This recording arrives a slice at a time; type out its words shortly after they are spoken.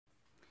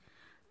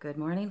Good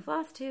morning,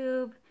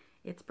 Flosstube.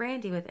 It's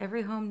Brandy with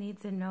Every Home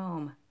Needs a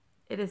Gnome.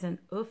 It is an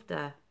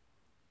oofda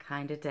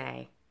kind of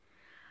day.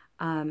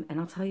 And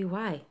I'll tell you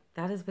why.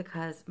 That is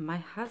because my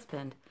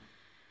husband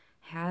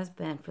has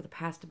been, for the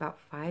past about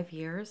 5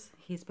 years,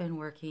 he's been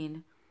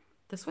working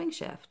the swing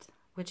shift,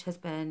 which has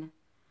been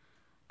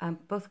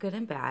both good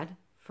and bad.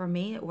 For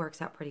me, it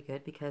works out pretty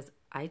good because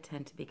I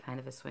tend to be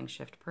kind of a swing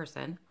shift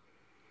person.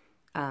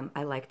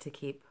 I like to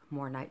keep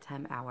more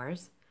nighttime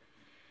hours.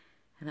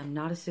 And I'm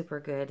not a super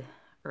good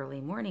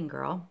early morning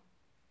girl,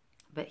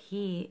 but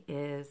he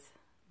is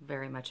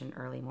very much an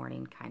early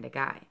morning kind of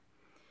guy.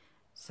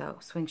 So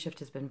swing shift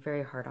has been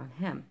very hard on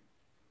him.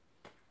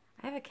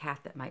 I have a cat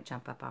that might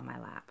jump up on my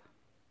lap,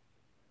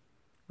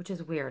 which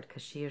is weird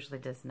because she usually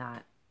does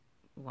not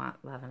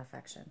want love and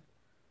affection.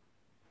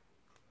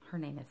 Her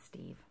name is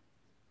Steve.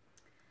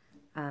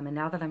 And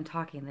now that I'm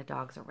talking, the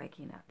dogs are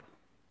waking up.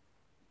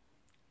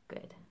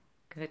 Good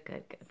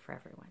for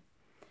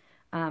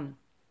everyone.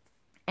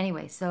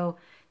 Anyway, so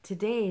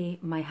today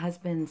my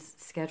husband's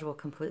schedule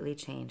completely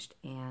changed,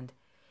 and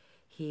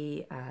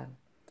he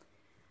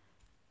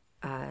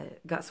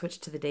got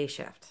switched to the day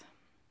shift.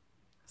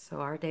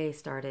 So our day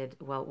started,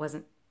 well, it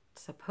wasn't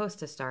supposed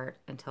to start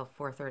until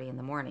 4:30 in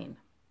the morning.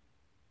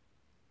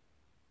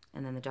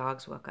 And then the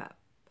dogs woke up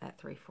at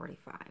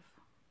 3:45.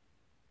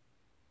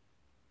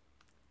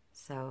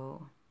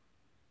 So,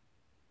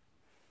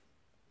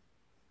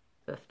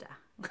 oofda.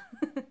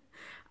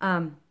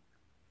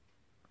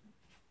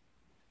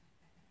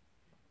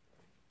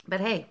 But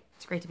hey,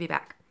 it's great to be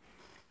back.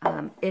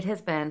 It has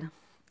been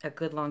a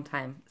good long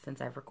time since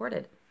I've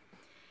recorded.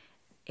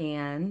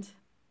 And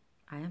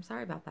I am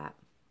sorry about that.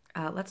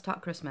 Let's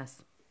talk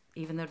Christmas,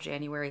 even though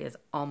January is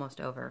almost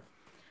over.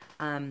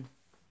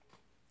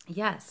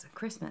 Yes,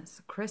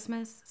 Christmas.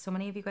 So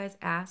many of you guys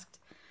asked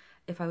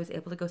if I was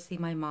able to go see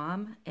my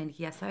mom. And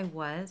yes, I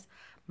was.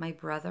 My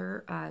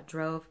brother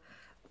drove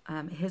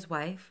his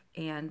wife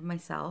and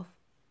myself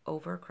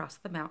over across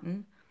the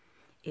mountain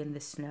in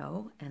the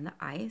snow and the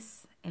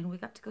ice, and we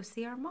got to go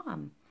see our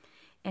mom.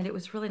 And it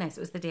was really nice. It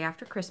was the day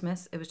after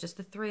Christmas. It was just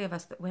the three of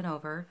us that went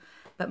over,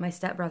 but my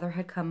stepbrother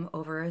had come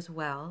over as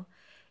well.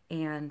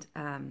 And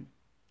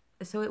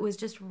so it was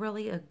just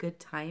really a good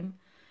time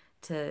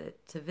to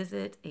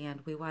visit,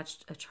 and we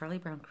watched A Charlie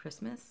Brown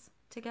Christmas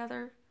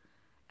together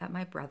at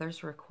my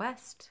brother's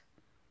request.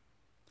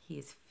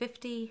 He's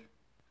 50.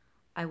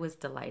 I was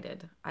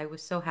delighted. I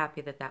was so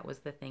happy that that was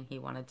the thing he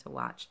wanted to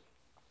watch.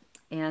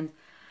 And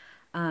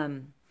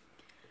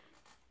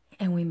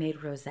we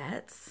made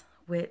rosettes,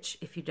 which,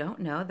 if you don't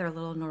know, they're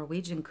little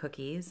Norwegian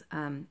cookies.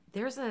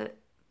 There's some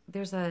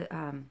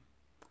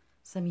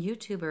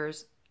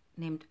YouTubers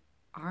named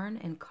Arn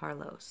and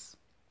Carlos.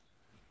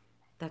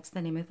 That's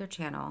the name of their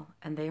channel,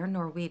 and they are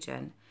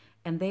Norwegian,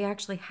 and they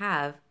actually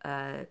have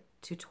a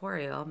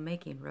tutorial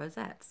making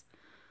rosettes.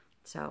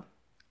 So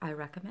I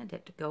recommend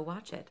it. Go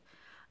watch it.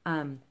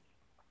 And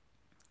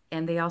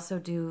they also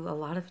do a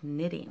lot of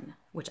knitting,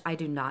 which I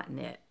do not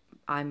knit.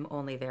 I'm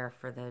only there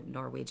for the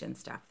Norwegian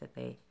stuff that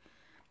they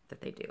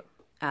do.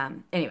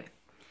 Anyway,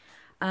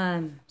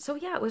 so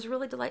yeah, it was a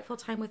really delightful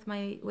time with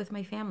my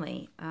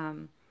family.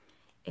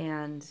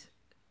 And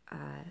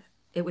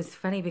it was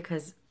funny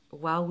because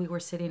while we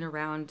were sitting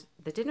around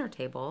the dinner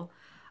table,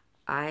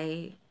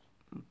 I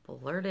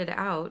blurted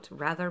out,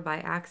 rather by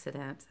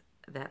accident,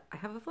 that I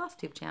have a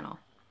Flosstube channel.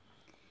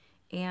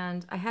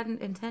 And I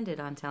hadn't intended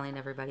on telling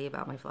everybody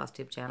about my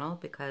Flosstube channel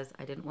because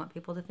I didn't want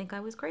people to think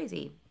I was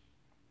crazy.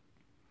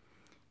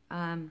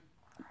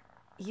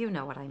 You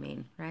know what I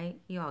mean, right?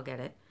 You all get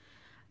it.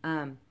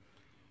 And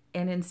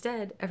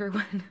instead,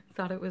 everyone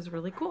thought it was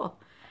really cool.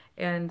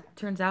 And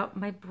turns out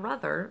my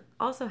brother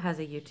also has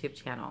a YouTube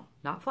channel.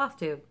 Not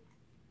Flosstube,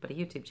 but a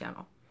YouTube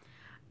channel.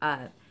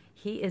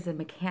 He is a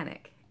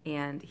mechanic,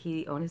 and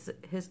he owns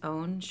his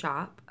own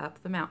shop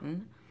up the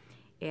mountain.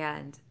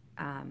 And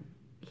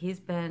he's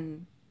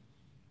been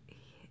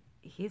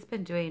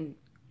doing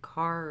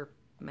car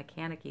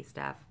mechanic-y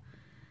stuff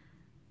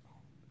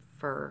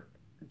for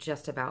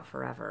just about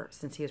forever,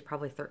 since he was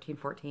probably 13,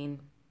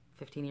 14,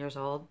 15 years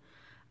old.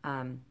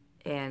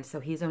 And so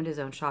he's owned his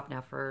own shop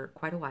now for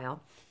quite a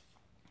while.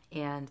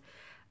 And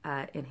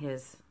in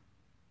his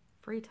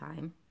free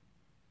time,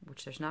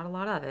 which there's not a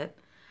lot of it,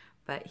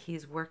 but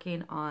he's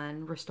working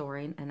on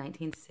restoring a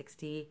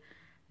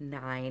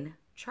 1969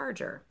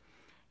 Charger.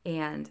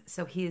 And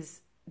so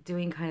he's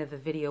doing kind of a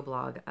video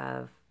blog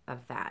of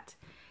that,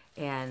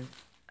 and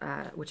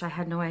which I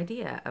had no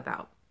idea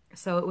about.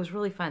 So it was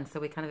really fun.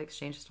 So we kind of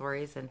exchanged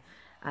stories and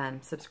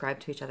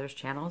subscribed to each other's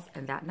channels.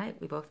 And that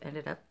night we both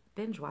ended up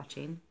binge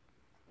watching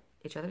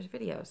each other's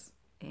videos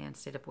and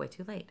stayed up way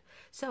too late.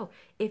 So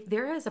if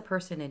there is a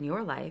person in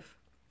your life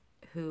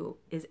who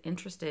is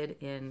interested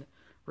in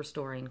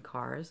restoring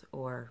cars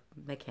or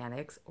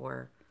mechanics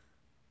or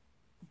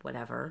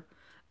whatever,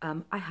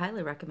 I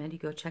highly recommend you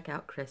go check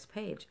out Chris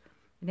Page.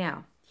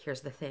 Now, here's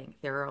the thing.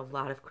 There are a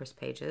lot of Chris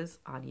Pages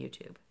on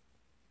YouTube.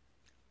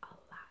 A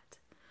lot.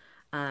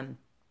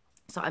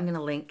 So I'm going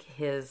to link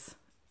his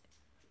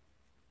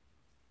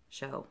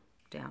show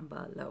down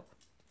below.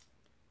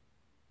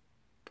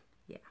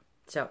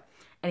 So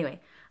anyway,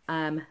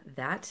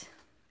 that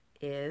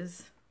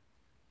is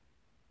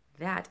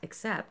that,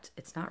 except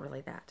it's not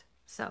really that.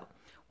 So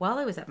while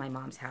I was at my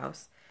mom's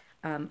house,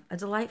 a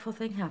delightful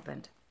thing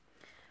happened.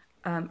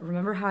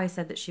 Remember how I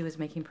said that she was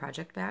making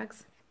project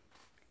bags?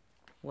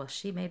 Well,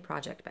 she made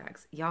project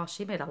bags. Y'all,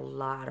 she made a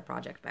lot of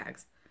project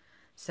bags.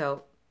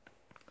 So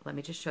let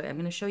me just show you. I'm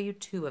going to show you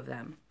 2 of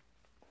them.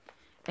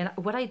 And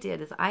what I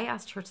did is I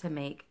asked her to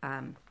make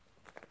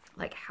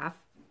like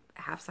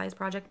half-size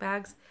project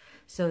bags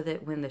so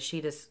that when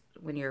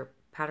your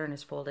pattern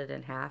is folded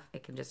in half,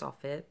 it can just all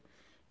fit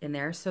in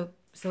there. So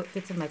it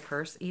fits in my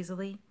purse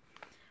easily.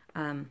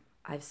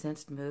 I've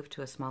since moved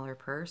to a smaller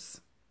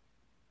purse.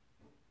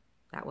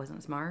 That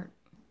wasn't smart.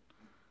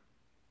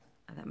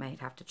 That might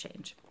have to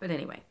change. But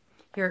anyway,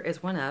 here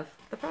is one of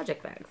the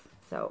project bags.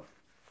 So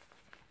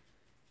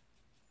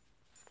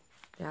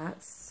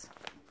that's,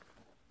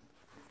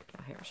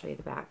 oh, here, I'll show you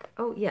the back.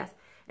 Oh, yes.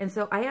 And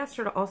so I asked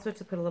her to also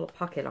to put a little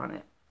pocket on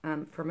it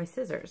for my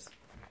scissors.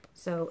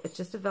 So it's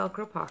just a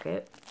Velcro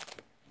pocket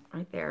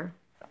right there.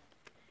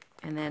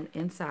 And then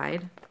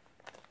inside,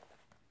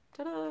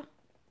 ta-da,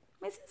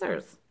 my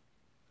scissors.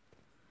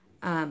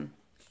 And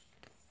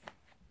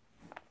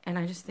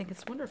I just think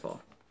it's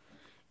wonderful.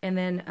 And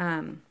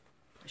then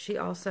she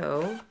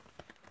also,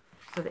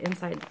 so the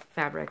inside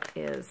fabric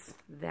is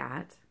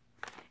that.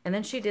 And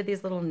then she did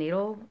these little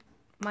needle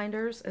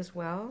minders as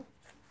well.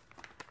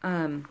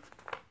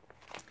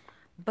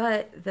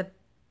 But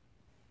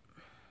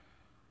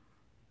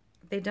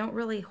they don't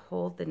really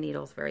hold the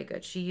needles very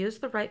good. She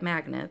used the right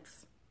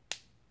magnets.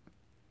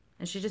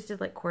 And she just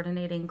did like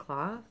coordinating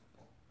cloth.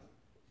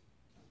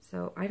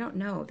 So I don't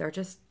know. They're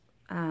just,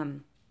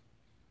 I'm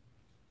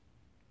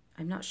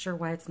not sure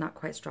why it's not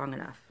quite strong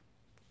enough.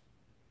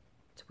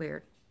 It's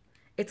weird.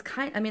 It's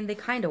I mean, they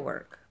kind of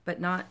work, but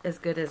not as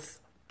good as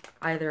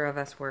either of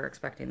us were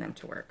expecting them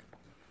to work.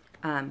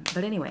 But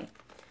anyway,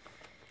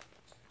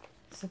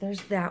 so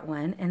there's that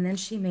one. And then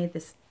she made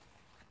this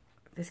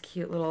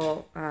cute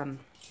little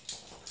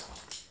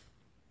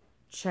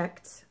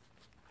checked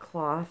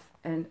cloth.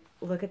 And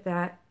look at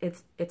that.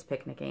 It's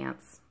picnic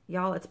ants.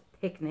 Y'all, it's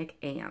picnic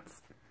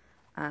ants.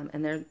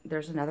 And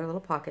there's another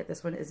little pocket.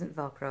 This one isn't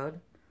Velcroed.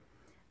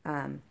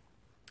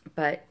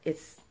 But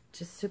it's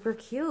just super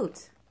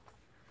cute.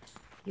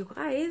 You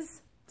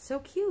guys, so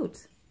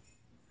cute.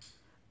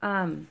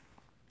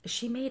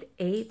 She made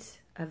 8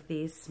 of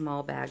these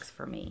small bags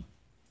for me.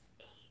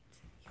 8,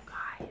 you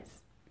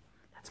guys.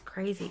 That's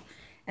crazy.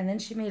 And then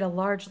she made a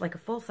large, like a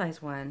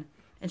full-size one,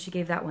 and she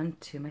gave that one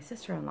to my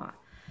sister-in-law.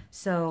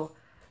 So,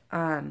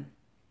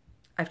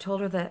 I've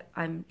told her that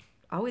I'm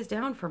always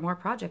down for more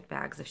project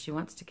bags if she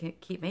wants to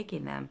keep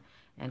making them.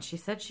 And she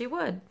said she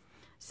would.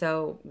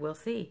 So we'll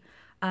see.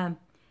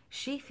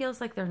 She feels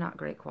like they're not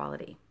great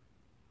quality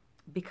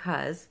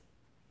because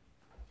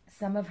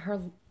some of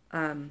her,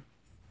 I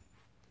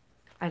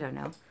don't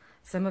know,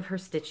 some of her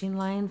stitching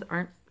lines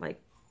aren't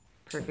like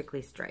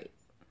perfectly straight.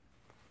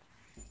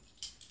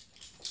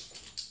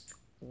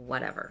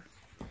 Whatever.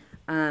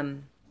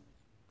 Some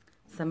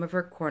of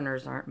her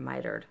corners aren't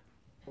mitered.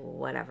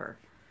 Whatever.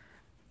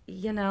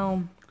 You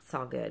know, it's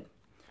all good.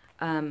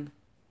 One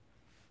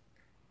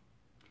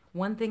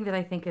thing that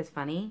I think is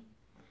funny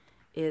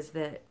is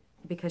that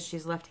because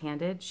she's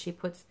left-handed, she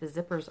puts the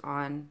zippers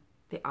on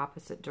the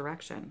opposite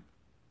direction.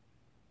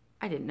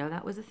 I didn't know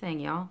that was a thing,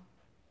 y'all,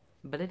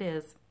 but it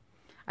is.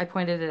 I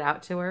pointed it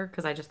out to her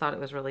because I just thought it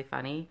was really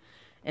funny.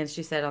 And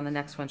she said on the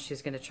next one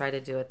she's going to try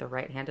to do it the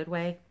right-handed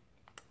way.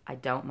 I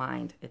don't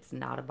mind. It's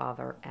not a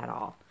bother at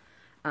all.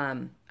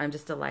 I'm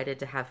just delighted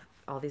to have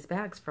all these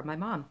bags from my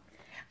mom.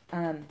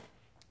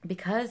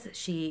 Because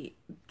she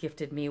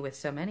gifted me with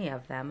so many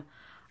of them,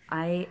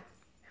 I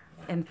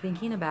am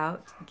thinking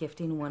about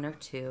gifting 1 or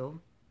 2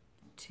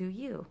 to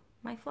you,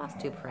 my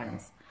Flosstube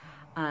friends,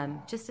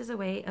 just as a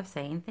way of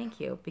saying thank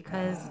you,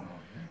 because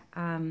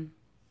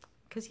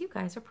you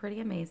guys are pretty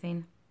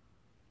amazing.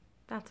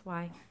 That's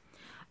why.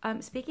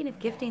 Speaking of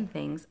gifting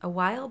things, a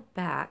while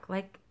back,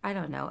 like, I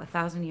don't know,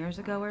 1,000 years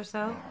ago or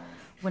so,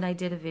 when I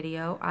did a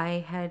video,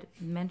 I had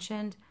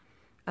mentioned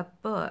a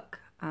book,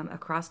 a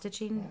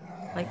cross-stitching,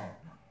 like,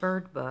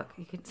 bird book.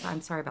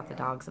 I'm sorry about the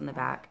dogs in the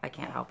back. I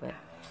can't help it.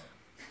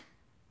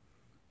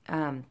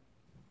 I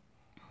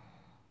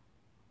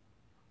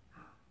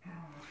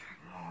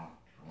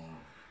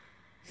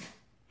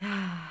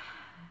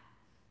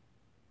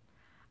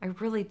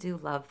really do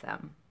love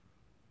them.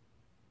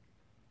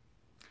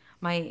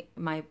 My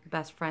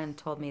best friend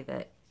told me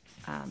that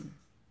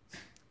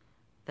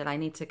that I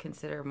need to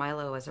consider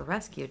Milo as a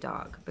rescue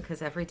dog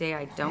because every day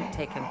I don't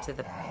take him to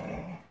the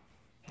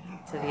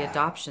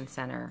adoption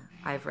center,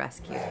 I've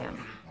rescued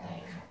him.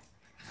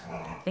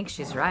 I think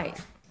she's right.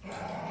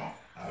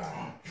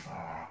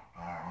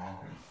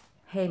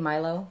 Hey,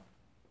 Milo.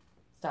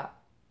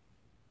 Stop.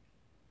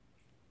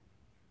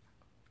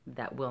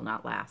 That will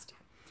not last.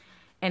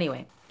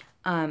 Anyway,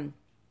 I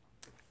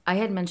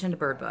had mentioned a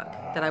bird book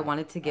that I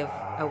wanted to give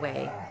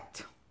away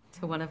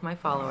to one of my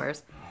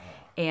followers.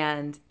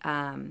 And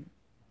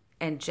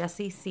And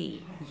Jessie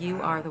C.,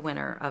 you are the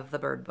winner of the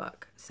bird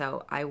book.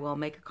 So I will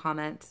make a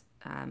comment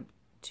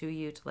to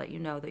you to let you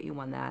know that you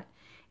won that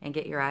and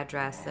get your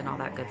address and all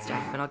that good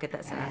stuff. And I'll get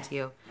that sent out to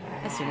you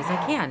as soon as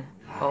I can.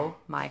 Oh,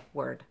 my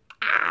word.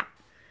 Ah!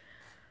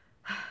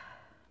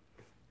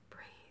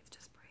 Breathe.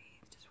 Just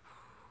breathe. Just...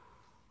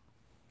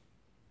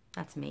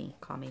 That's me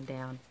calming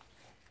down.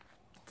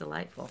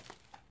 Delightful.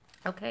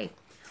 Okay,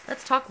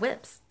 let's talk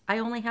whips. I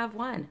only have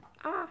one.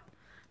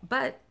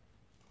 But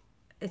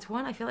it's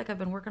one I feel like I've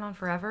been working on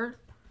forever.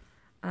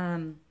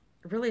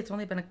 Really, it's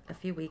only been a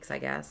few weeks, I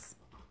guess.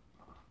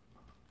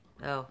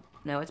 Oh,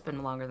 no, it's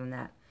been longer than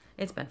that.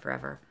 It's been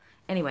forever.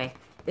 Anyway,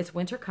 it's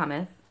Winter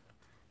Cometh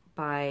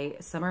by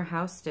Summer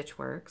House Stitch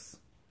Works.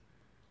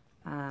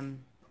 There.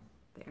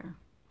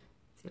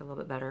 See it a little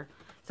bit better.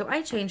 So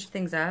I changed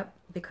things up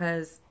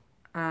because,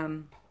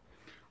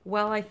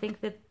 well, I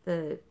think that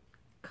the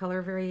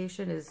color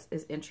variation is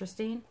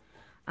interesting.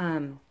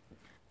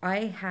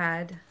 I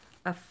had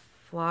a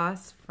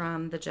floss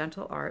from the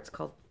Gentle Arts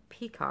called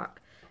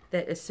Peacock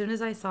that as soon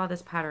as I saw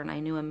this pattern, I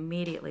knew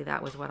immediately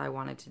that was what I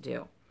wanted to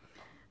do,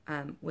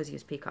 was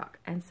use Peacock.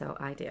 And so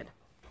I did.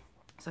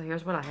 So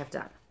here's what I have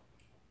done.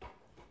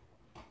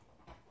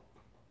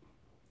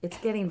 It's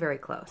getting very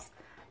close.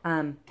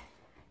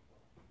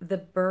 The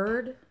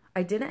bird,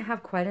 I didn't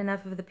have quite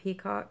enough of the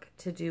Peacock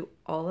to do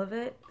all of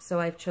it, so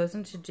I've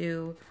chosen to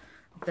do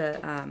the,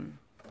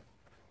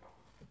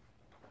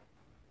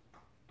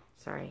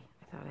 sorry,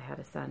 I thought I had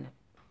a sun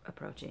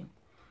approaching.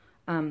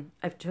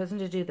 I've chosen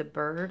to do the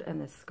bird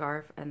and the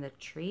scarf and the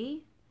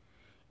tree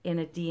in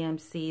a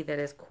DMC that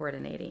is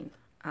coordinating.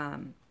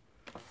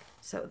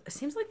 So it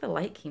seems like the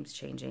light keeps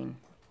changing.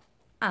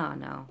 Oh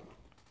no,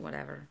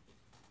 whatever.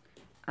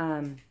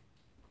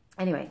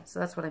 Anyway, so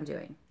that's what I'm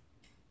doing.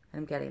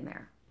 I'm getting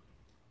there.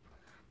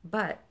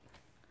 But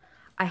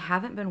I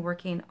haven't been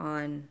working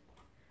on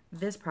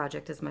this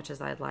project as much as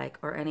I'd like,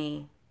 or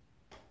any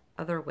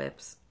other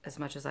whips as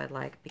much as I'd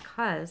like,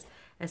 because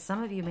as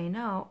some of you may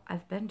know,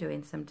 I've been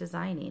doing some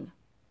designing,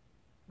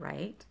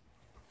 right?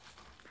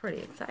 Pretty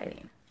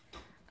exciting.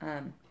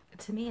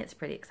 To me, it's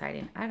pretty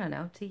exciting. I don't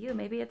know. To you,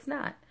 maybe it's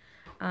not.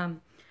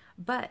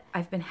 But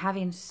I've been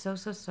having so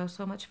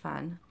much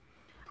fun.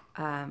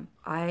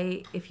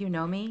 If you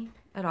know me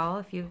at all,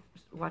 if you've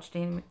watched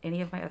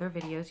any of my other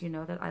videos, you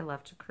know that I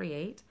love to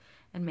create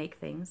and make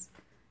things.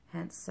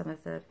 Hence some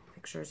of the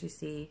pictures you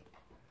see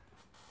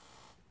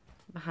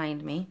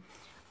behind me.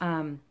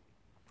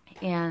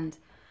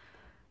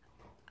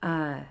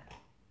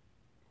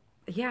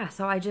 Yeah,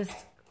 so I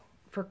just,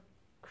 for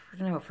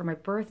my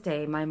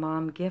birthday, my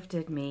mom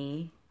gifted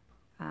me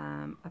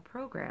a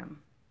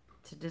program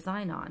to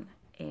design on,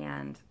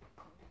 and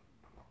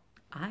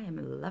I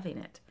am loving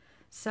it.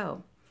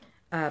 So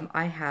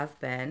I have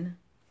been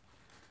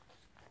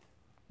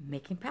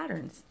making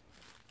patterns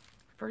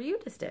for you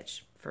to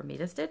stitch, for me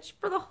to stitch,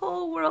 for the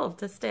whole world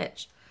to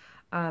stitch.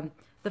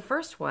 The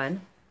first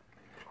one,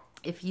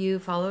 if you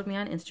followed me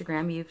on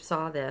Instagram, you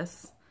saw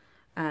this.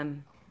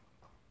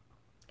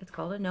 It's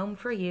called A Gnome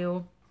for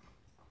You.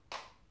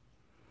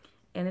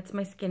 And it's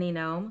my skinny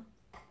gnome.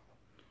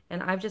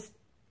 And I've just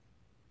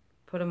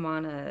put him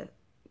on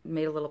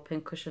made a little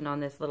pin cushion on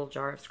this little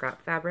jar of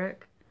scrap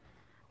fabric.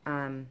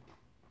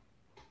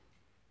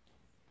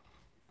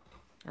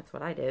 That's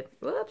what I did.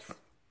 Whoops.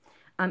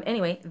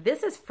 Anyway,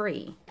 this is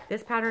free.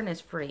 This pattern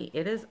is free.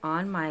 It is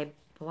on my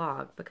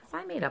blog because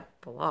I made a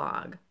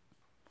blog.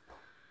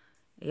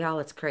 Y'all,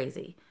 it's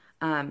crazy.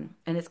 And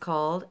it's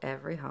called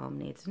Every Home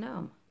Needs a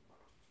Gnome.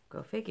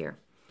 Go figure.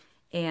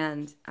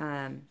 And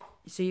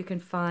so you can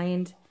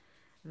find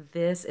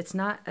this. It's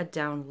not a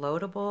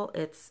downloadable.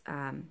 It's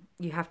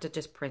you have to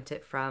just print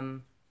it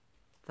from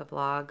the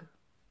blog.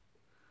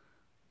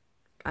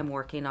 I'm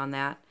working on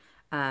that.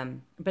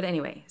 But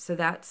anyway, so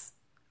that's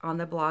on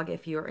the blog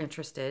if you're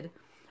interested.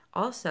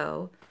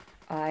 Also,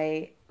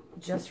 I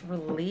just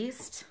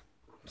released,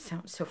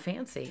 sounds so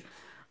fancy,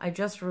 I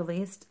just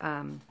released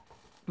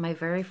my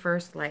very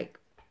first like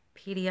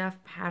PDF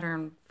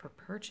pattern for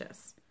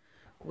purchase,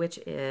 which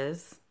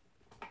is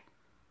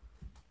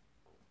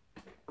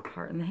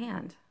Heart in the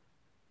Hand.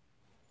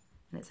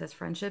 And it says,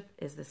 friendship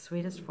is the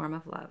sweetest form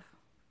of love.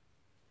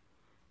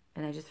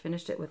 And I just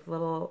finished it with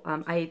little,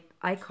 I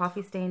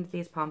coffee stained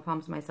these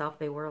pom-poms myself.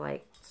 They were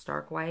like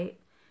stark white,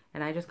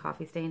 and I just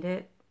coffee stained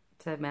it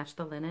to match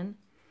the linen.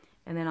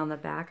 And then on the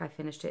back, I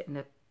finished it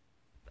in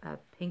a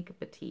pink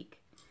batik.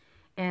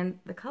 And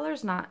the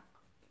color's not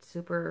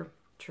super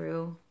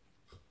true.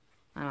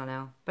 I don't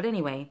know. But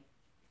anyway,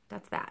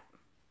 that's that.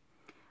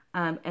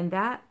 And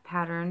that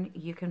pattern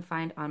you can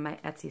find on my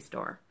Etsy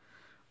store,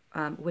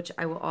 which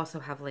I will also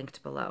have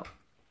linked below.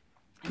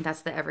 And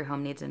that's the Every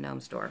Home Needs a Gnome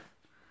store.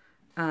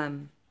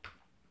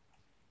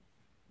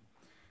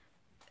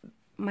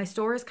 My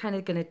store is kind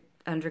of going to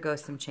undergo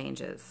some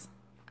changes,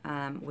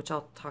 which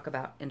I'll talk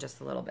about in just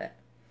a little bit.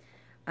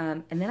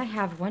 And then I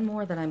have one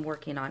more that I'm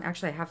working on.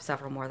 Actually, I have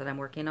several more that I'm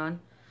working on.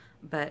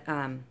 But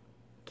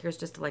here's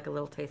just like a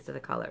little taste of the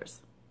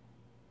colors.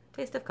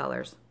 Taste of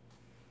colors.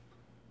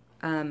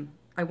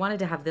 I wanted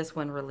to have this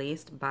one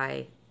released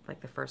by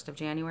like the 1st of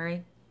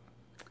January.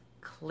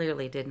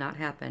 Clearly did not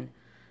happen.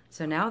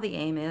 So now the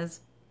aim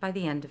is by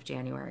the end of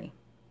January.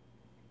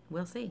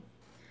 We'll see.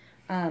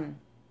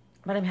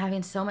 But I'm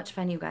having so much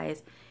fun, you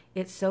guys.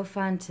 It's so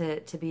fun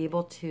to be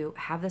able to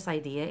have this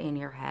idea in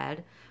your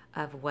head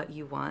of what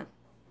you want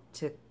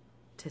to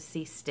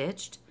see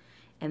stitched,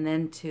 and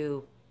then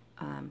to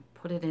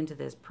put it into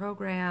this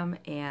program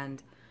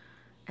and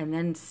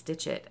then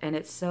stitch it. And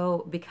it's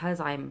so, because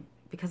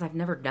I've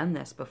never done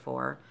this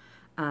before,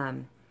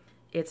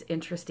 it's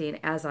interesting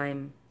as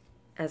I'm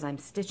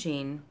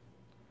stitching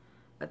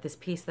this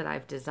piece that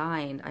I've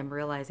designed, I'm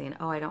realizing,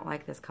 oh, I don't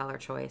like this color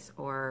choice,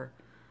 or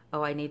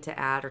oh, I need to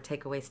add or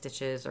take away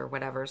stitches or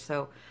whatever.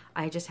 So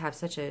I just have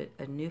such a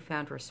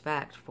newfound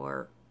respect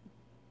for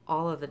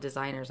all of the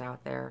designers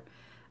out there.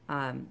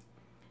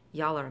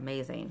 Y'all are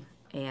amazing.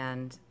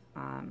 And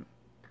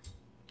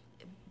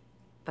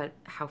but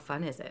how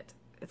fun is it?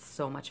 It's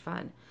so much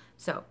fun.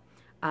 So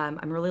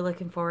I'm really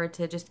looking forward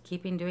to just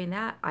keeping doing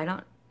that. I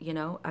don't,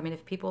 I mean,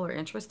 if people are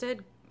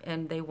interested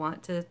and they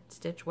want to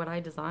stitch what I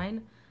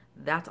design,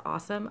 that's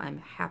awesome. I'm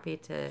happy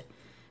to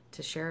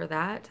share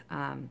that.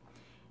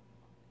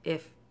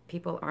 If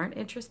people aren't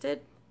interested,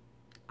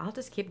 I'll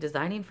just keep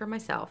designing for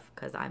myself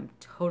because I'm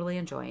totally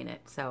enjoying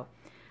it. So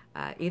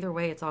either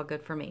way, it's all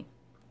good for me.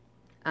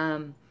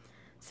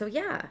 So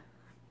yeah.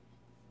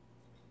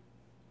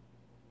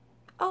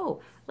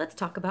 Oh, let's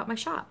talk about my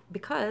shop,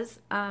 because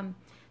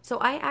so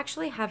I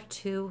actually have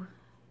two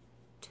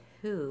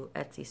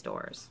Etsy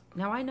stores.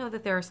 Now I know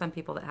that there are some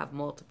people that have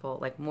multiple,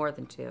 like more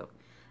than 2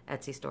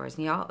 Etsy stores,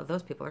 and y'all,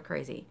 those people are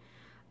crazy,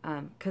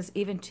 because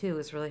even 2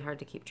 is really hard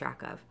to keep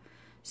track of.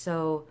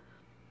 So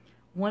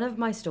one of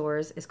my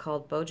stores is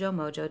called Bojo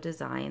Mojo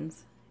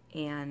Designs,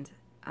 and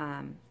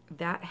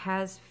that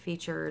has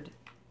featured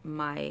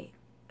my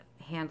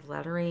hand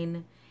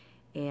lettering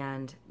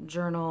and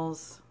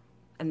journals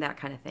and that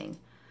kind of thing.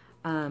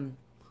 And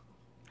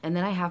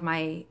then I have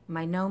my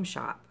gnome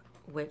shop,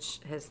 which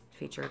has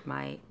featured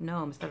my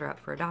gnomes that are up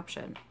for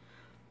adoption.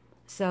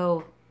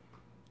 So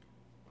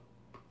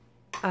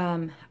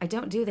I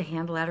don't do the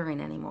hand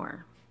lettering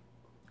anymore.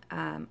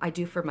 I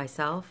do for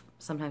myself,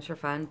 sometimes for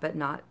fun, but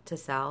not to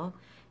sell.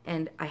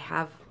 And I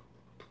have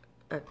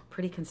a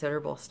pretty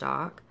considerable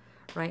stock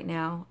right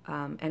now.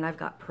 And I've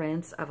got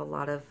prints of a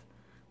lot of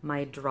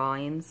my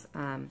drawings.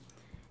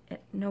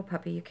 No,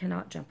 puppy, you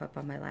cannot jump up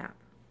on my lap.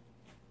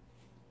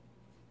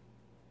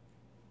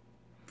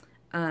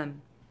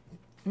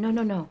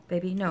 No,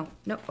 baby, no,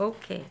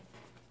 okay.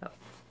 Oh,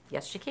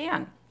 yes, she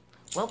can.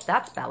 Well,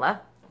 that's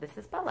Bella. This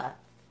is Bella.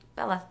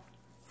 Bella,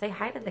 say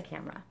hi to the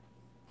camera.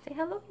 Say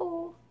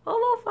hello.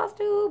 Hello,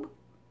 Flosstube.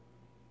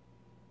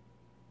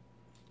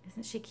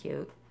 Isn't she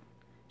cute?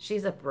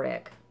 She's a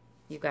brick.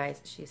 You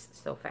guys, she's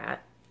so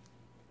fat.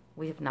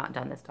 We have not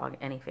done this dog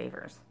any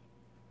favors.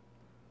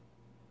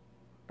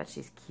 But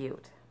she's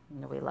cute.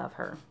 We love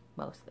her,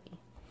 mostly.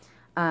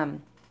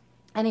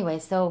 Anyway,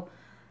 so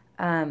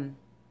I'm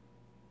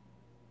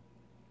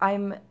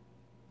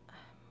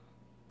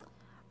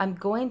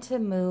going to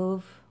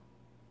move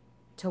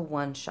to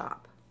one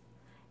shop.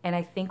 And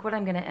I think what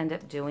I'm going to end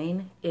up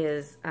doing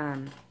is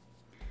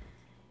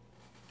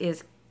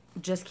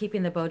just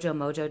keeping the Bojo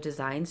Mojo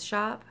Designs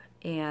shop,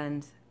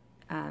 and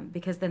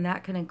because then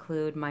that can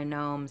include my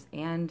gnomes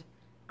and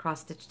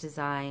cross stitch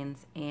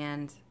designs,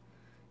 and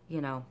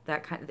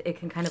that it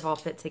can kind of all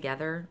fit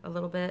together a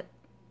little bit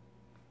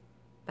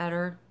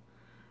better,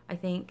 I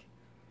think,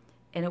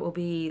 and it will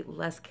be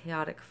less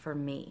chaotic for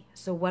me.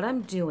 So what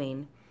I'm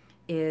doing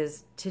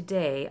is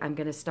today I'm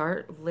going to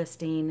start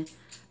listing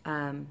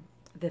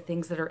the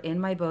things that are in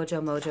my Bojo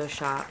Mojo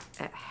shop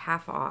at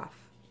half off,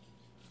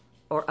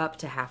 or up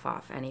to half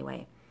off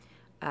anyway.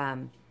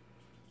 And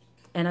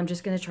I'm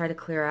just going to try to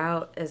clear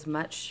out as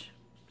much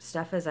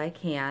stuff as I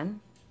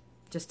can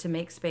just to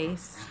make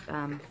space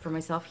for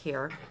myself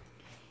here.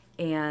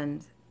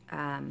 And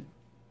then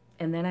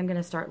I'm going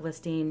to start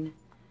listing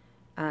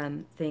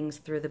things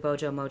through the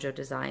Bojo Mojo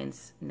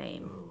Designs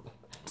name.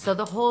 So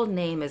the whole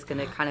name is going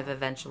to kind of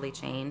eventually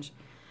change.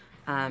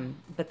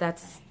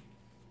 But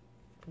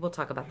we'll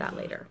talk about that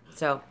later.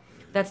 So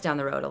that's down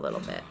the road a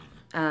little bit.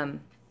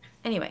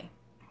 Anyway,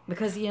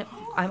 because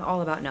I'm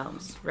all about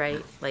gnomes,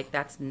 right? Like,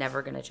 that's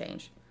never going to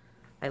change.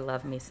 I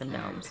love me some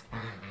gnomes.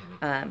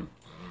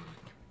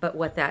 But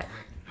what that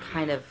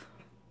kind of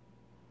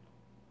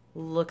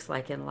looks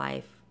like in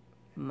life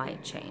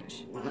might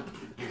change.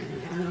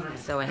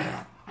 So anyway.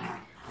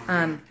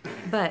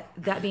 But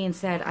that being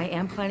said, I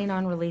am planning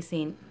on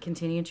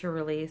continuing to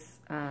release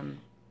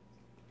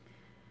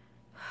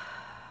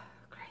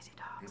crazy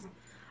dogs.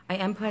 I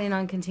am planning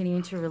on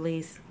continuing to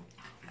release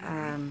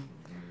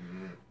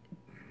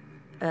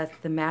a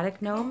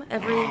thematic gnome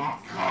every...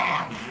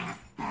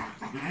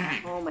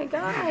 Oh my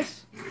gosh!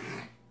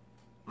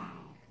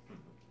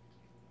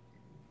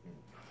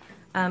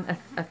 A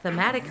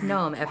thematic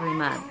gnome every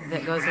month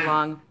that goes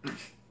along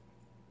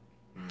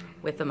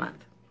with the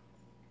month.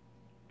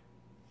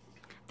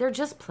 They're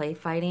just play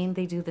fighting.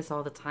 They do this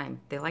all the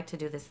time. They like to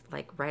do this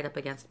like right up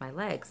against my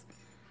legs,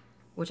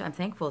 which I'm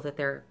thankful that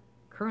they're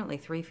currently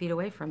 3 feet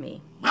away from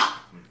me,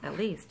 at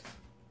least.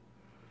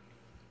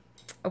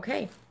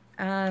 Okay.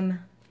 So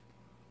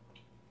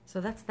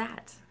that's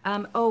that.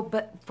 Oh,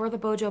 but for the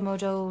Bojo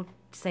Mojo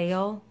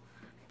sale,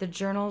 the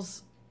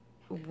journals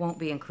won't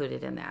be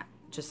included in that,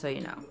 just so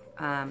you know.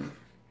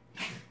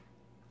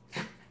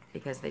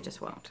 Because they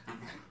just won't.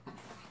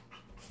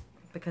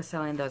 Because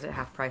selling those at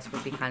half price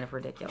would be kind of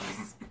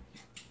ridiculous.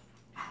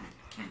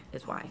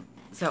 Is why.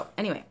 So,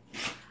 anyway.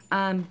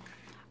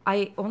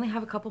 I only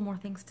have a couple more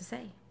things to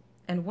say.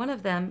 And one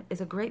of them is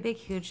a great big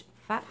huge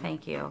fat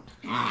thank you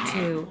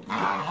to...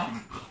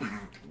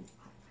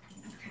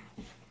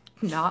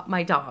 Not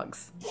my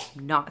dogs.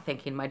 Not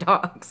thanking my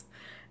dogs.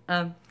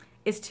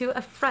 Is to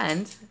a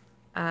friend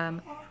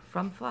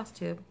from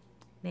Flosstube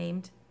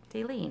named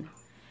Daleen.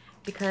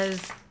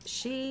 Because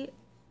she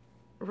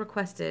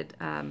requested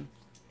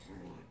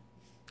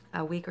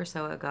a week or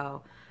so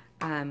ago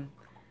an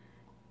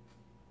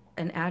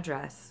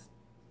address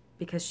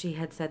because she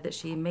had said that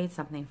she made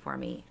something for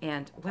me.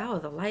 And wow,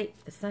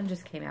 the sun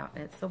just came out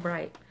and it's so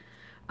bright.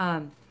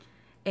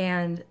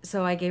 And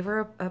so I gave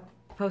her a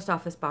post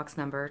office box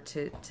number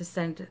to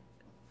send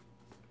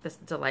this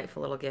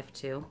delightful little gift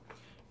to.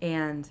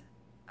 And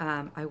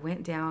I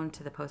went down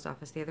to the post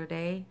office the other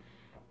day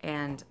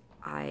and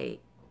I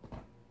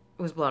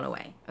was blown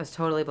away. I was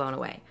totally blown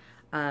away.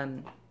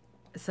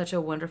 Such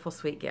a wonderful,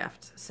 sweet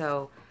gift.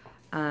 So,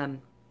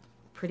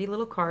 pretty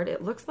little card.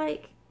 It looks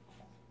like,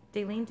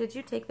 Daleen, did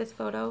you take this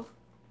photo?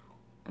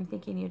 I'm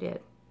thinking you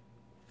did.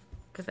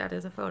 Because that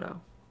is a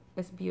photo.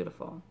 It's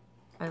beautiful.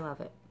 I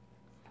love it.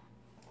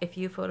 If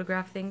you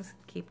photograph things,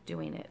 keep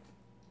doing it.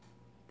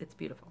 It's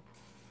beautiful.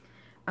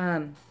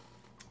 And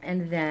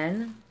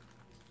then,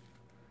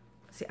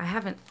 see, I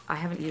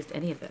haven't used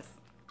any of this,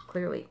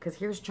 clearly, because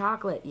here's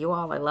chocolate. You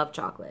all, I love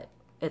chocolate.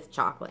 It's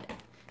chocolate.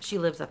 She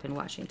lives up in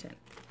Washington.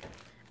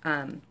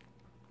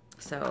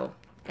 So,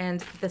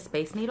 and the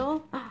Space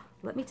Needle,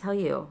 let me tell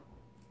you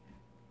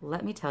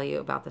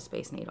about the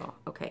Space Needle.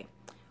 Okay,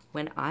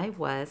 when I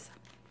was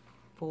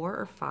 4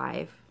 or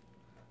 5,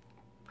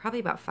 probably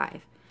about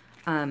 5,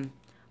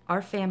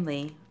 our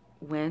family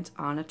went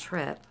on a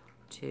trip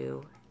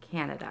to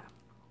Canada.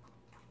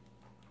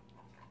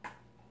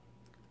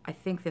 I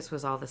think this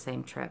was all the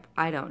same trip.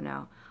 I don't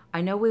know.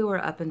 I know we were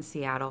up in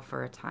Seattle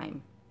for a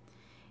time.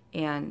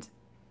 And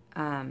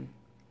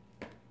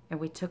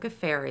we took a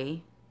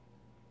ferry.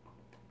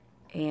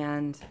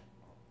 And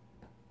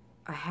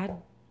I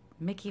had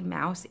Mickey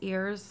Mouse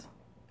ears.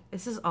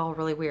 This is all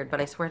really weird,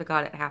 but I swear to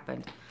God it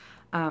happened.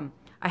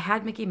 I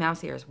had Mickey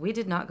Mouse ears. We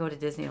did not go to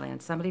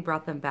Disneyland. Somebody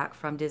brought them back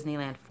from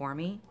Disneyland for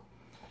me.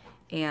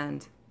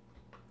 And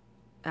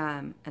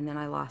then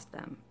I lost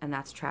them. And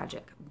that's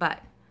tragic.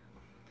 But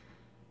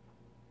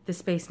the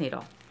Space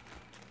Needle.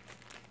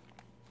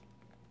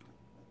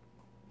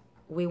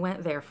 We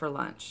went there for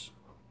lunch.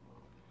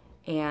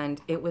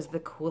 And it was the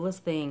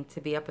coolest thing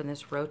to be up in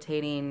this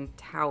rotating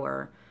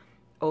tower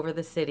over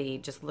the city,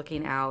 just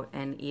looking out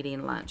and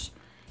eating lunch.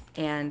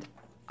 And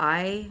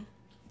I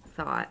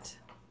thought,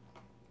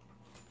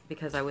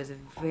 because I was a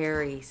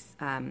very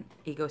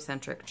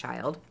egocentric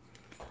child,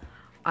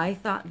 I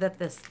thought that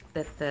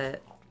the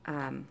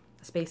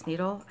Space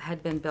Needle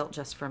had been built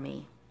just for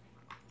me.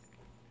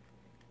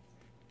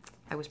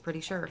 I was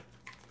pretty sure.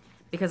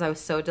 Because I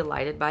was so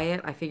delighted by it,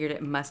 I figured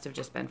it must have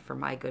just been for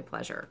my good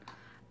pleasure.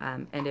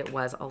 And it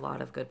was a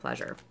lot of good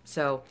pleasure.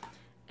 So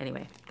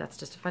anyway, that's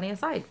just a funny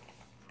aside.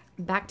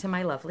 Back to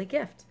my lovely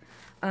gift.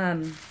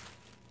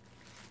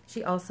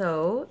 She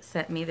also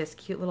sent me this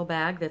cute little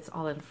bag that's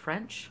all in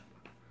French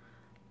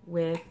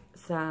with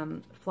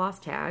some floss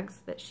tags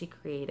that she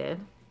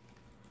created.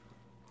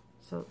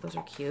 So those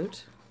are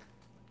cute.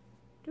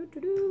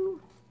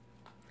 Doo-doo-doo.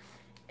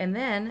 And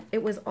then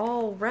it was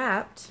all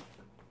wrapped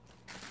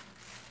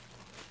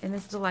in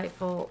this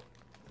delightful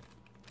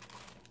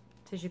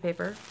tissue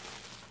paper,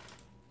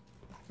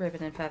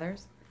 ribbon and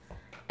feathers.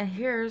 And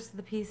here's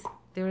the piece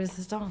de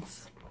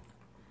resistance.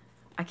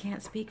 I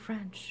can't speak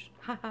French.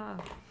 Haha.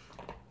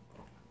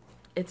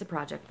 It's a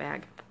project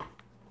bag.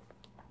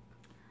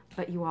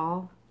 But you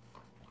all,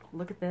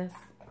 look at this.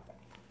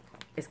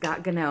 It's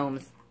got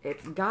gnomes.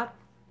 It's got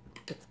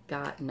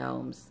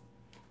gnomes.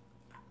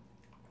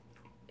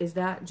 Is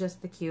that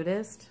just the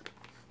cutest?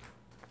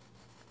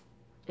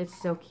 It's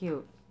so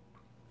cute.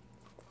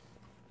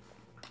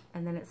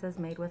 And then it says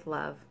made with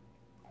love.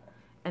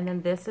 And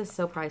then this is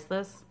so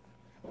priceless.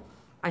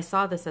 I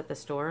saw this at the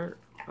store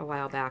a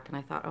while back and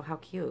I thought, oh, how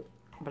cute.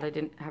 But I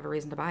didn't have a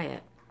reason to buy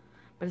it.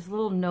 But it's a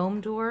little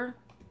gnome door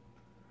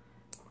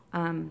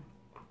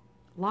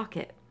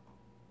locket.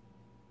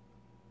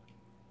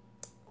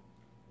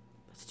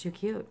 It's too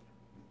cute.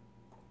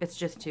 It's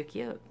just too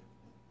cute.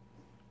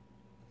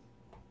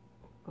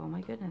 Oh my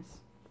goodness.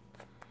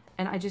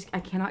 And I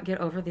cannot get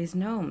over these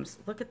gnomes.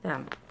 Look at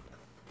them.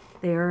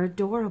 They are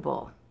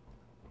adorable.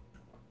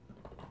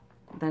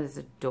 That is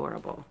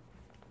adorable.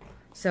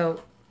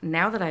 So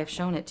now that I've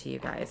shown it to you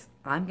guys,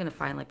 I'm going to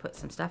finally put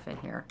some stuff in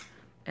here.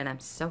 And I'm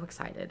so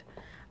excited.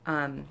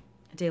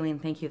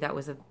 Daleen, thank you. That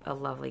was a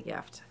lovely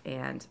gift.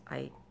 And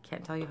I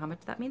can't tell you how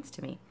much that means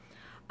to me.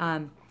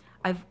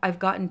 I've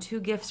gotten 2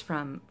 gifts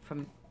from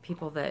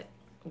people that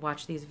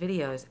watch these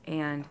videos,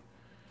 and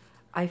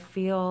I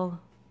feel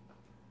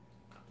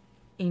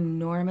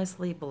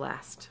enormously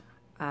blessed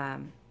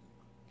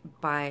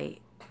by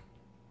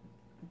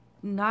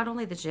not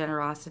only the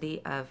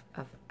generosity of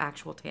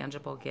actual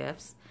tangible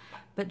gifts,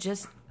 but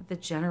just the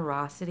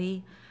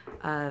generosity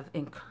of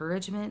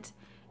encouragement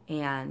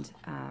and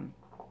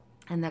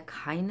the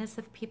kindness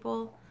of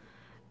people.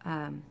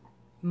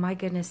 My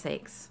goodness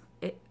sakes,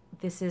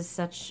 this is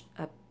such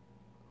a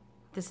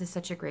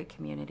great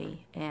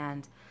community,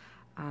 and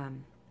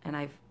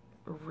I've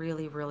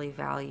really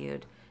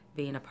valued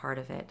being a part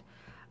of it.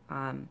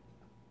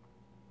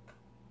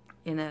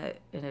 In a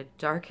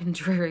dark and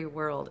dreary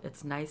world,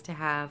 it's nice to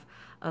have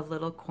a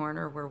little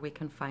corner where we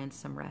can find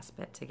some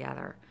respite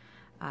together.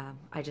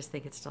 I just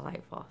think it's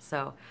delightful.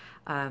 So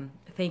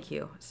thank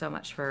you so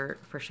much for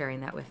sharing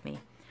that with me.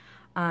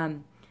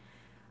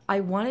 I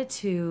wanted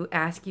to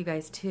ask you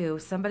guys too,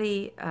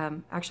 somebody,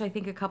 actually I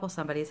think a couple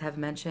somebodies have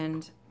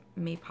mentioned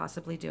me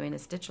possibly doing a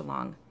stitch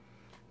along.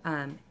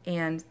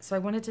 And so I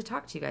wanted to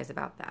talk to you guys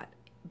about that,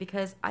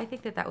 because I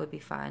think that would be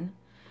fun.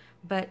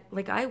 But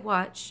like, I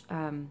watch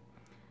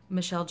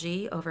Michelle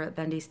G over at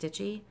Bendy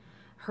Stitche,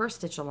 her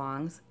stitch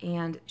alongs,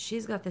 and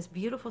she's got this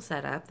beautiful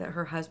setup that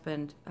her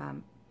husband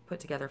put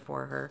together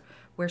for her,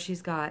 where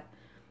she's got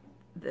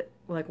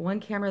like one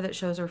camera that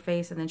shows her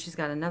face, and then she's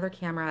got another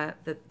camera,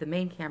 the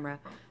main camera,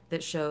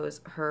 that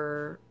shows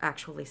her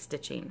actually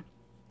stitching.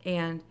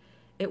 And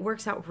it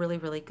works out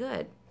really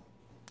good,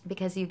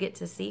 because you get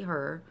to see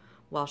her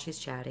while she's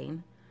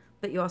chatting,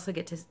 but you also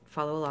get to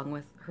follow along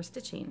with her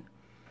stitching.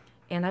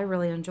 And I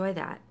really enjoy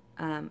that.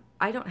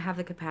 I don't have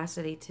the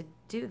capacity to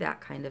do that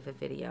kind of a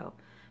video,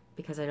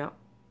 because I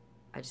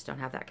just don't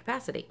have that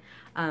capacity.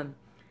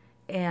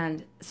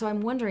 And so I'm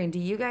wondering, do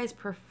you guys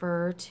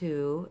prefer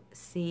to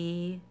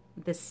see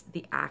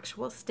the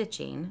actual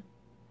stitching,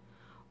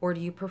 or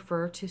do you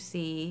prefer to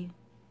see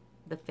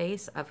the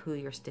face of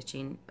who's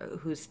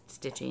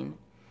stitching?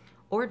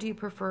 Or do you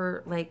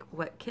prefer like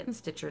what Kitten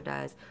Stitcher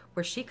does,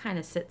 where she kind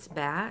of sits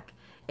back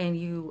and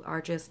you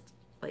are just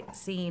like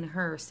seeing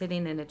her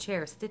sitting in a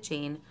chair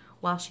stitching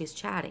while she's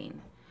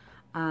chatting?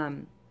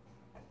 I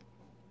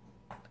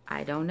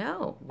don't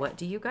know. What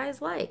do you guys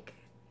like?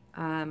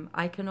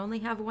 I can only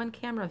have one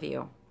camera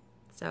view.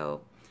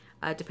 So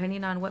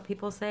depending on what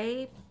people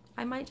say,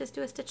 I might just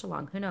do a stitch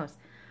along. Who knows?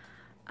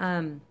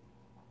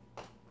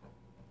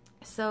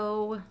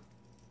 So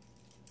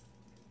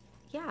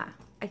yeah,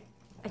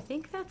 I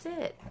think that's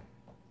it.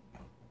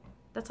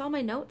 That's all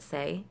my notes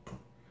say.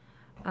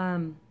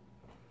 I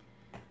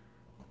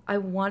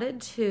want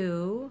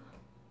to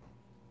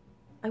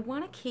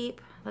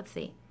keep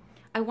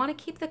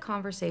the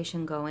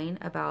conversation going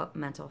about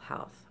mental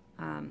health.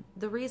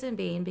 The reason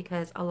being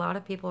because a lot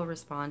of people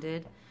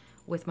responded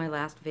with my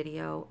last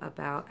video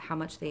about how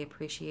much they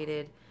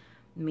appreciated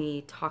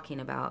me talking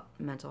about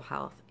mental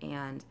health,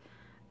 and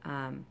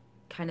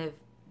kind of,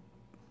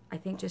 I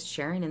think, just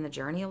sharing in the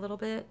journey a little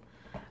bit.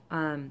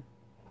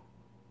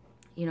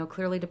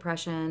 Clearly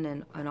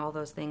depression and all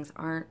those things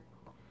aren't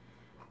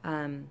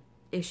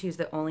issues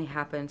that only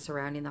happen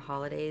surrounding the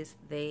holidays.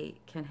 They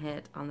can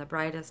hit on the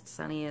brightest,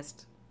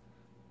 sunniest,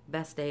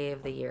 best day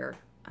of the year.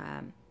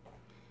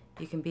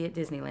 You can be at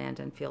Disneyland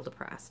and feel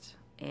depressed,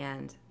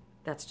 and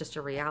that's just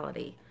a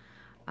reality.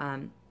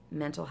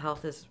 Mental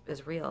health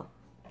is real,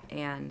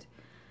 and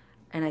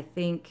I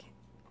think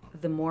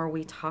the more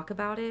we talk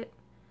about it,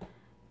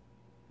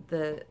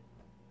 the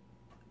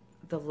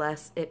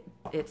less it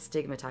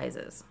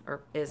stigmatizes,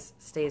 or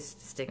stays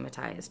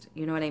stigmatized.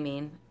 You know what I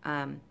mean?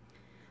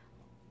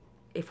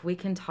 If we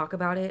can talk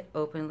about it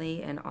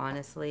openly and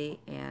honestly,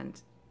 and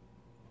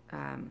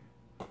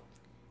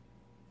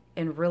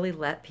really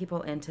let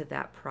people into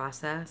that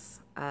process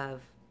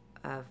of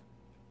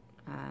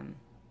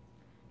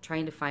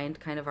trying to find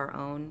kind of our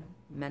own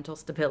mental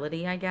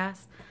stability, I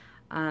guess,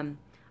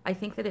 I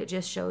think that it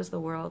just shows the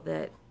world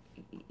that,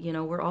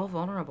 we're all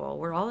vulnerable.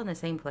 We're all in the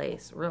same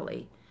place,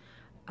 really.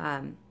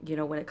 When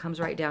it comes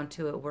right down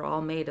to it, we're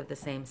all made of the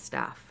same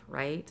stuff,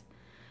 right?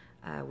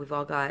 We've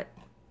all got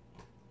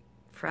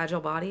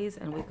fragile bodies,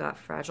 and we've got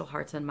fragile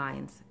hearts and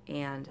minds,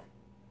 and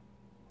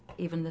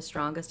even the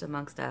strongest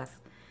amongst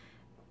us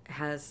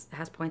has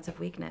points of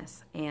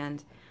weakness,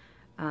 and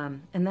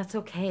that's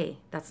okay.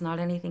 That's not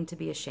anything to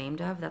be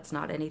ashamed of. That's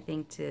not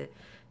anything to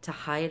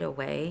hide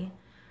away.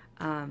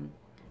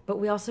 But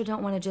we also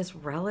don't want to just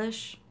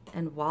relish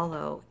and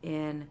wallow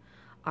in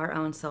our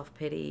own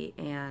self-pity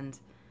and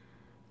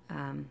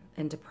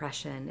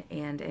depression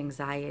and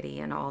anxiety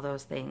and all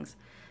those things.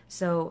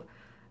 So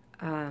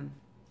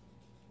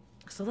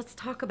let's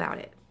talk about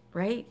it,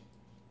 right?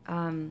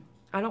 I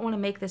don't want to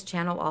make this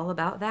channel all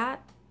about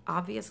that,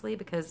 obviously,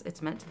 because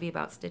it's meant to be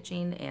about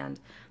stitching and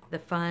the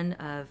fun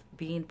of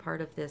being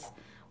part of this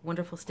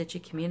wonderful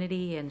Stitche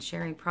community and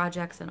sharing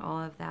projects and all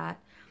of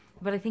that.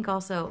 But I think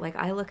also, like,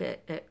 I look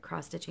at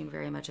cross-stitching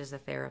very much as a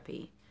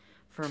therapy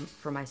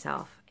for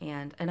myself,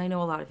 and I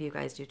know a lot of you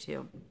guys do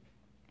too.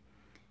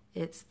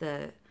 It's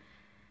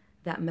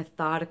that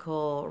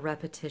methodical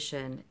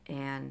repetition,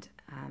 and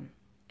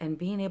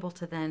being able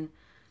to then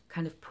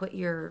kind of put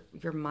your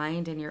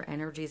mind and your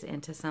energies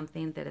into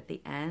something that at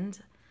the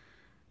end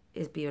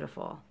is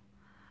beautiful.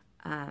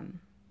 And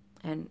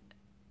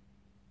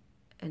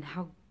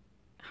how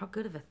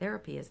good of a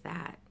therapy is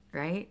that,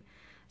 right?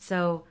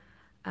 So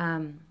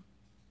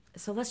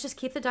let's just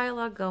keep the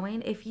dialogue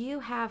going. If you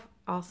have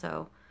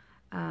also,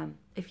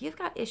 if you've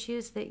got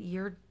issues that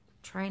you're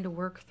trying to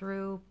work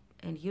through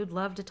and you'd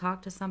love to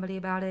talk to somebody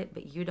about it,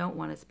 but you don't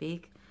want to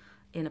speak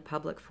in a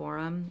public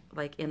forum,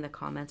 like in the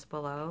comments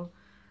below,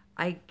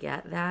 I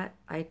get that.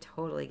 I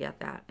totally get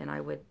that. And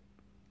I would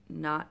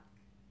not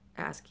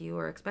ask you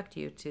or expect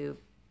you to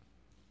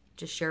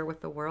just share with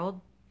the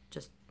world.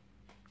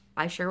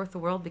 I share with the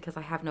world because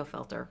I have no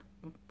filter.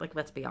 Like,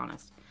 let's be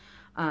honest.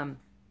 And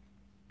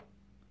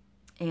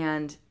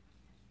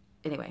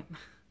anyway, I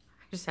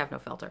just have no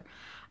filter.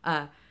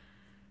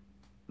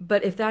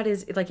 But if that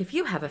is, like, if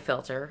you have a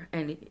filter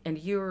and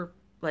you're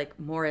like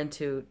more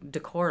into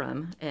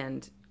decorum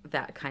and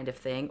that kind of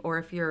thing, or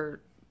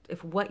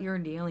if what you're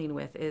dealing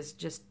with is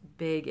just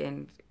big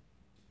and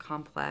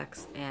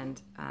complex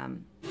and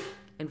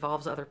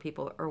involves other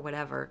people or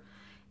whatever,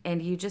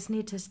 and you just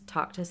need to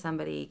talk to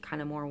somebody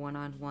kind of more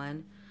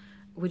one-on-one,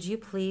 would you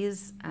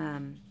please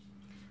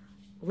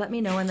let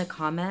me know in the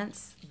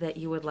comments that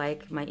you would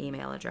like my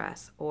email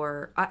address,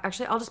 or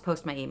actually I'll just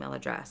post my email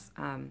address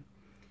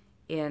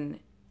in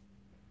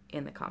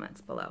the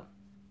comments below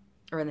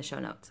or in the show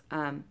notes.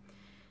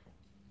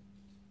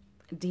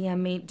 DM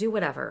me, do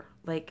whatever.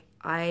 Like,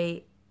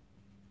 I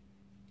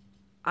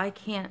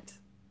can't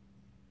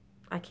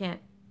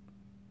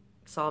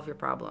solve your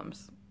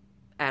problems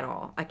at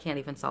all. I can't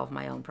even solve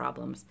my own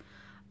problems.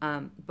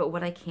 But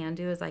what I can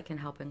do is I can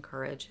help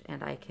encourage,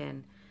 and I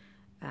can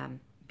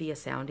be a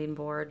sounding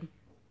board.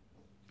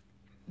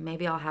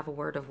 Maybe I'll have a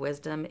word of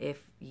wisdom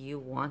if you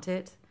want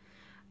it.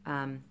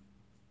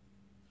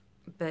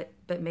 But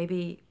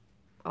maybe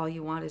all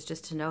you want is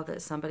just to know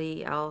that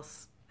somebody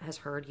else has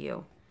heard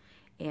you,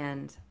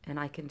 and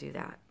I can do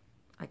that.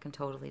 I can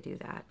totally do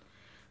that.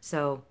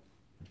 So,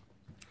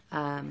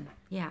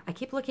 yeah, I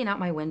keep looking out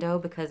my window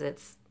because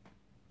it's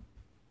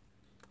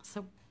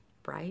so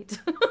bright.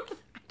 I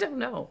don't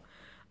know.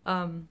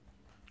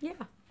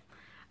 Yeah.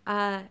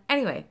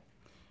 Anyway,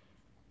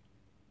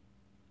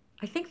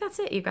 I think that's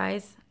it, you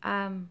guys.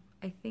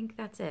 I think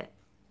that's it.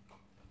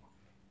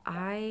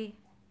 I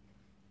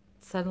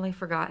suddenly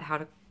forgot how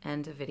to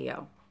end a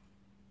video.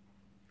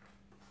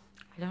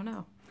 I don't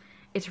know.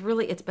 It's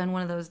been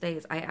one of those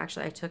days. I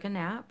took a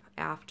nap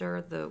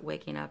after the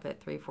waking up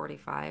at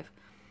 3:45.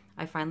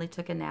 I finally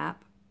took a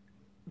nap,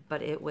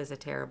 but it was a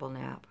terrible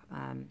nap.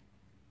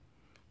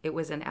 It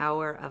was an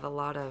hour of a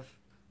lot of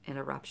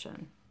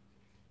interruption.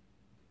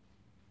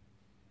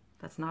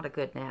 That's not a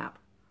good nap.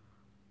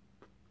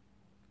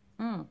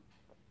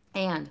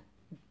 And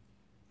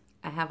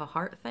I have a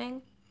heart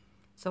thing,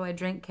 so I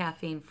drink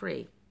caffeine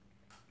free.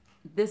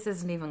 This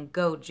isn't even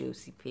go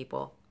juicy,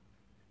 people.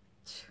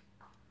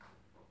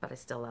 But I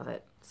still love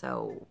it.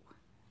 So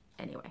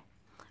anyway.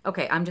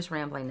 Okay, I'm just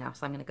rambling now,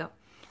 so I'm going to go.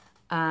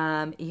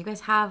 You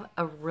guys have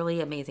a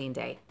really amazing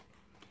day.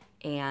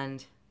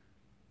 And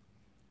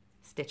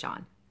stitch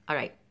on. All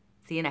right.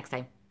 See you next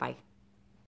time. Bye.